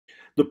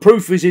The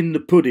proof is in the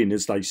pudding,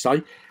 as they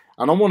say.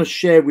 And I want to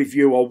share with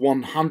you a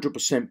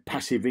 100%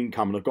 passive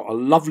income. And I've got a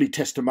lovely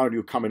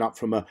testimonial coming up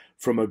from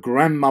a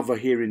grandmother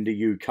here in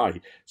the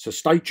UK. So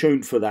stay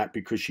tuned for that,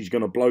 because she's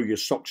going to blow your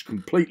socks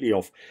completely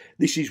off.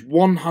 This is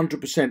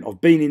 100%.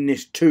 I've been in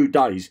this 2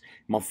 days.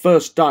 My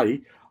first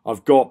day,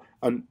 I've got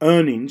an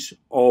earnings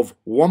of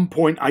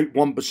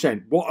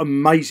 1.81%. What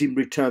amazing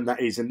return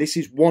that is. And this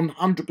is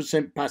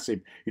 100%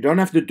 passive. You don't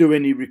have to do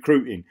any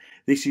recruiting.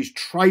 This is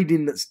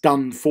trading that's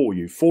done for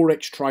you.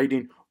 Forex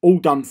trading, all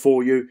done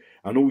for you.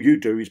 And all you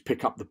do is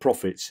pick up the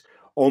profits.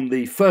 On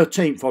the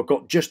 13th, I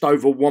got just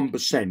over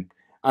 1%.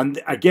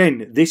 And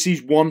again, this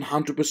is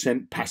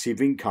 100%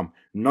 passive income.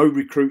 No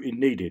recruiting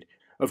needed.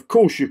 Of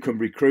course, you can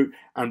recruit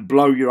and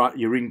blow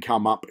your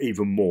income up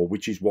even more,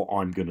 which is what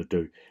I'm going to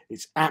do.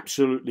 It's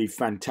absolutely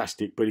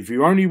fantastic. But if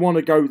you only want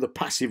to go the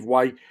passive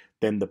way,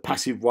 then the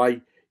passive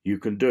way you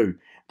can do.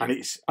 And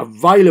it's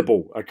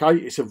available, okay?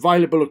 It's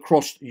available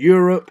across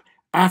Europe,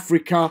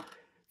 Africa,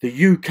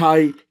 the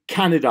UK,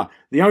 Canada.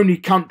 The only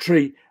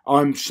country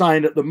I'm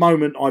saying at the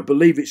moment I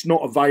believe it's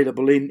not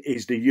available in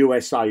is the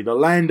USA. The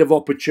land of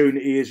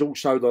opportunity is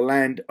also the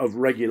land of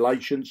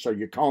regulation, so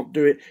you can't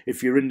do it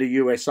if you're in the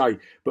USA.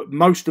 But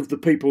most of the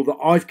people that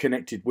I've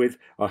connected with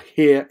are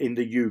here in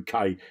the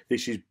UK.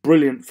 This is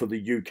brilliant for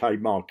the UK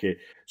market.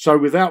 So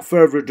without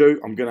further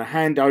ado, I'm going to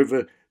hand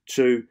over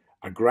to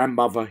a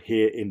grandmother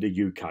here in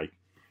the UK.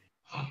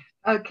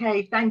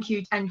 Okay, thank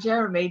you. And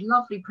Jeremy,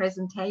 lovely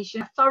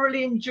presentation. I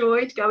thoroughly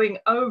enjoyed going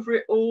over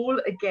it all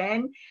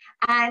again.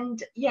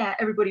 And yeah,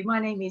 everybody, my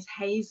name is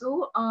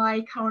Hazel.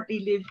 I currently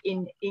live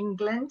in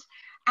England,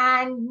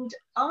 and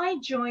I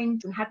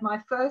joined and had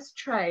my first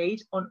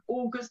trade on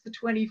August the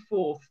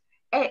 24th,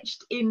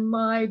 etched in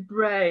my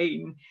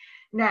brain.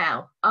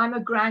 Now, I'm a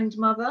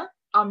grandmother.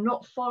 I'm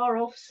not far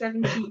off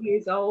 70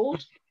 years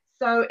old.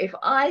 So if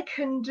I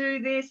can do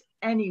this,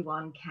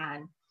 anyone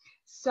can.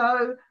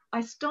 So I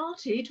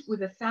started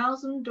with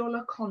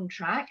 $1,000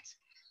 contract,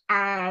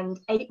 and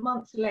 8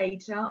 months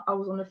later, I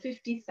was on a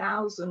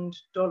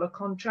 $50,000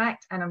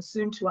 contract, and I'm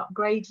soon to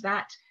upgrade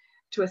that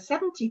to a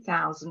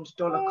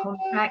 $70,000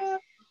 contract,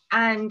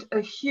 and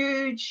a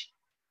huge,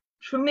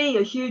 for me,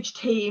 a huge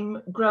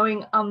team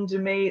growing under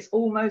me. It's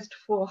almost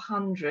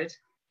 400.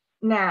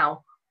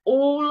 Now,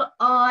 all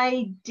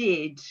I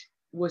did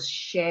was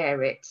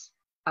share it.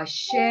 I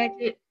shared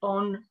it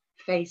on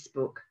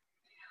Facebook.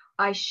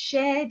 I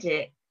shared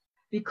it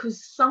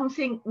because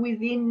something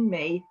within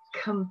me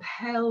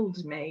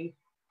compelled me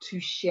to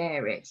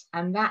share it.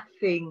 And that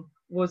thing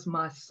was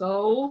my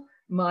soul,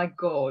 my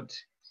God,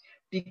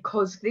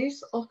 because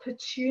this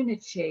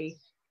opportunity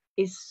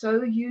is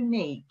so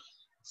unique,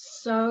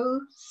 so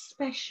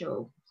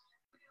special,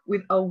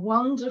 with a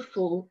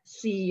wonderful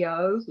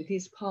CEO, with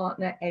his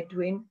partner,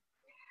 Edwin.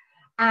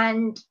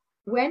 And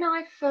when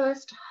I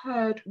first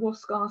heard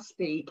Woskar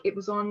speak, it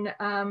was on,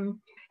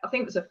 I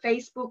think it was a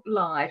Facebook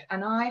Live,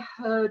 and I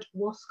heard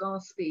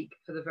Woskar speak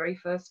for the very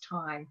first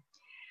time.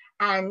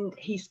 And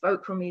he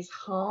spoke from his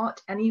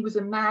heart, and he was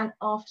a man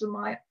after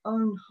my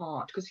own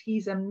heart, because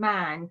he's a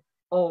man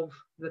of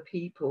the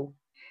people.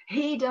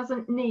 He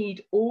doesn't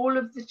need all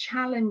of the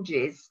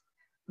challenges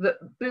that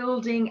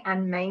building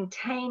and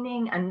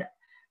maintaining and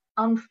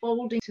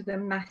unfolding to the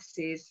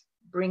masses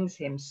brings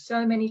him.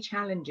 So many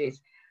challenges.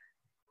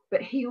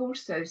 But he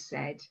also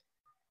said,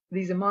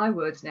 these are my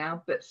words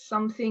now, but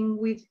something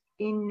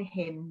within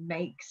him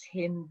makes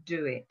him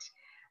do it.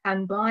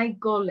 And by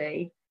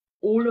golly,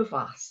 all of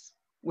us,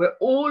 we're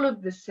all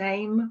of the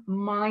same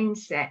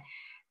mindset.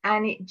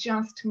 And it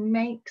just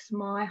makes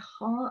my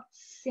heart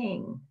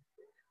sing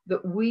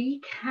that we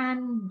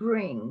can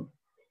bring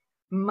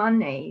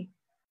money,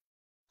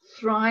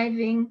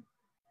 thriving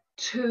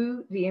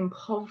to the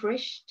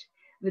impoverished,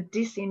 the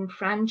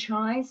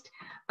disenfranchised,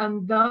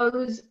 and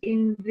those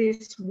in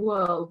this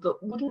world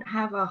that wouldn't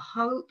have a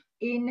hope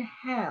in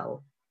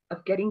hell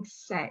of getting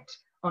set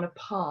on a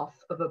path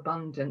of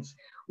abundance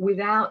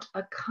without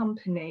a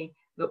company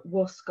that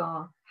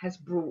Woskar has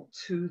brought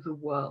to the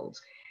world.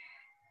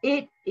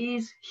 It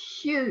is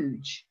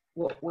huge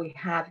what we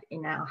have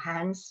in our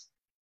hands.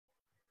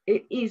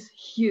 It is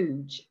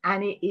huge,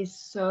 and it is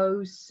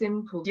so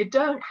simple. You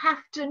don't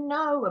have to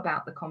know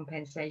about the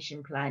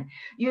compensation plan.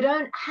 You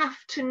don't have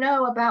to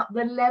know about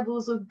the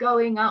levels of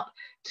going up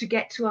to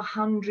get to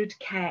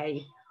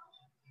 100K.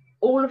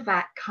 All of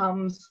that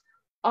comes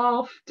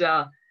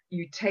after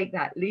you take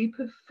that leap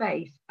of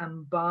faith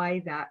and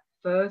buy that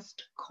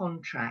first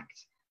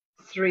contract,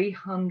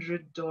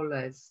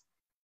 $300.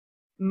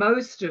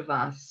 Most of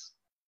us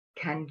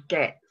can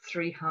get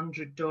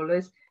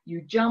 $300.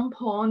 You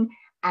jump on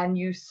and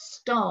you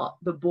start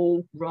the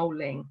ball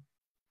rolling.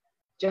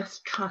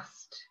 Just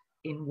trust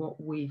in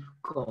what we've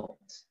got.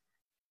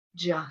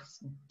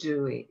 Just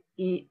do it.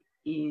 It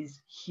is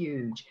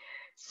huge.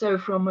 So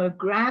from a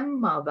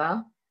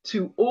grandmother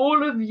to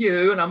all of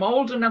you, and I'm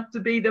old enough to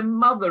be the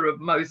mother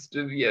of most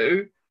of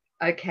you,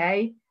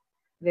 okay,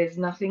 there's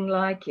nothing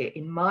like it.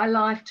 In my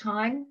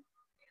lifetime,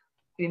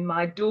 in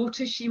my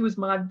daughter, she was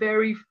my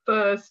very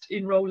first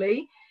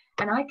enrollee.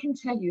 And I can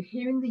tell you,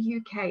 here in the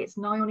UK, it's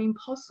nigh on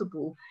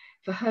impossible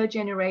for her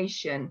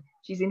generation,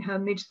 she's in her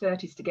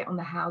mid-30s, to get on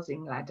the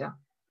housing ladder.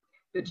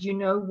 But you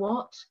know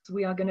what?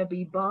 We are going to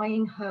be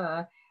buying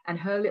her and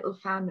her little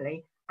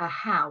family a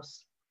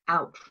house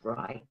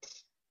outright.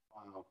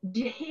 Wow.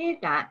 Do you hear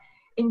that?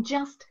 In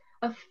just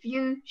a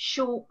few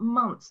short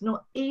months,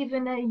 not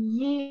even a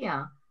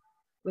year,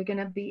 we're going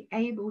to be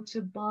able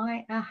to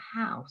buy a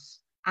house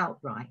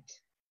outright.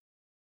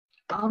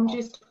 I'm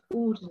just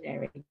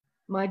ordinary.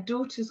 My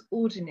daughter's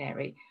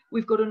ordinary.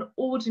 We've got an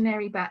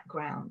ordinary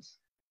background.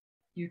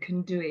 You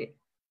can do it.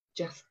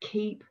 Just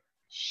keep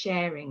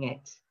sharing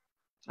it.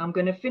 I'm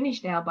going to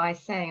finish now by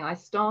saying I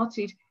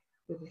started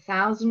with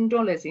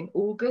 $1,000 in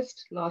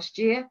August last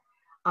year.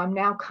 I'm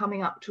now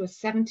coming up to a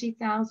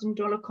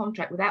 $70,000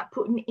 contract without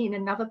putting in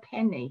another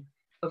penny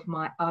of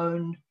my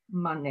own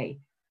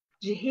money.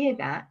 Did you hear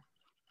that?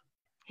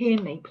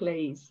 Hear me,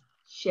 please.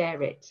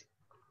 Share it.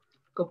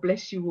 God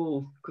bless you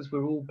all, because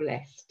we're all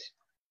blessed.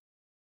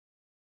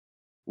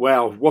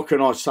 Well, what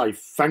can I say?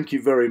 Thank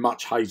you very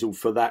much, Hazel,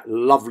 for that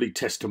lovely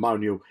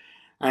testimonial.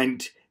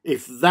 And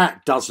if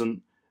that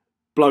doesn't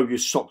blow your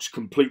socks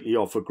completely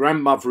off, a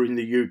grandmother in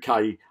the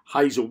UK,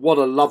 Hazel, what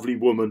a lovely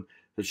woman,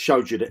 that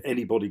showed you that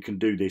anybody can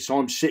do this.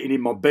 I'm sitting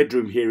in my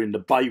bedroom here in the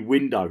bay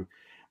window,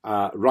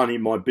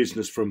 running my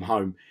business from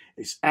home.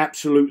 It's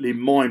absolutely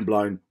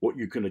mind-blowing what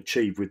you can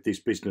achieve with this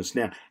business.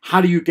 Now, how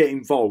do you get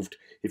involved?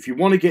 If you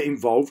want to get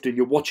involved and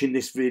you're watching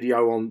this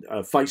video on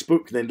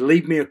Facebook, then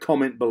leave me a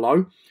comment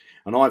below,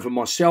 and either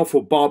myself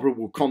or Barbara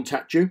will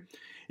contact you.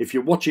 If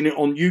you're watching it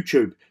on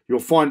YouTube, you'll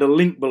find a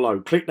link below.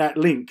 Click that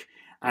link,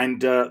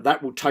 and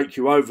that will take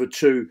you over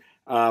to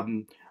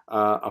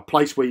a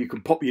place where you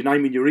can pop your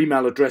name and your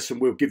email address, and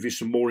we'll give you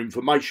some more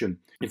information.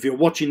 If you're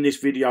watching this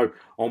video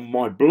on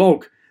my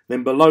blog,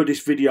 then below this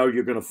video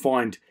you're going to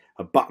find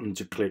a button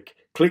to click.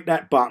 Click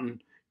that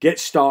button, get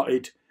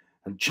started,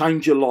 and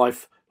change your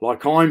life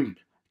like I'm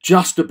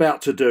just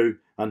about to do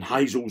and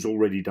Hazel's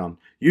already done.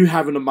 You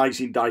have an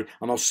amazing day,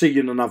 and I'll see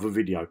you in another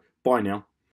video. Bye now.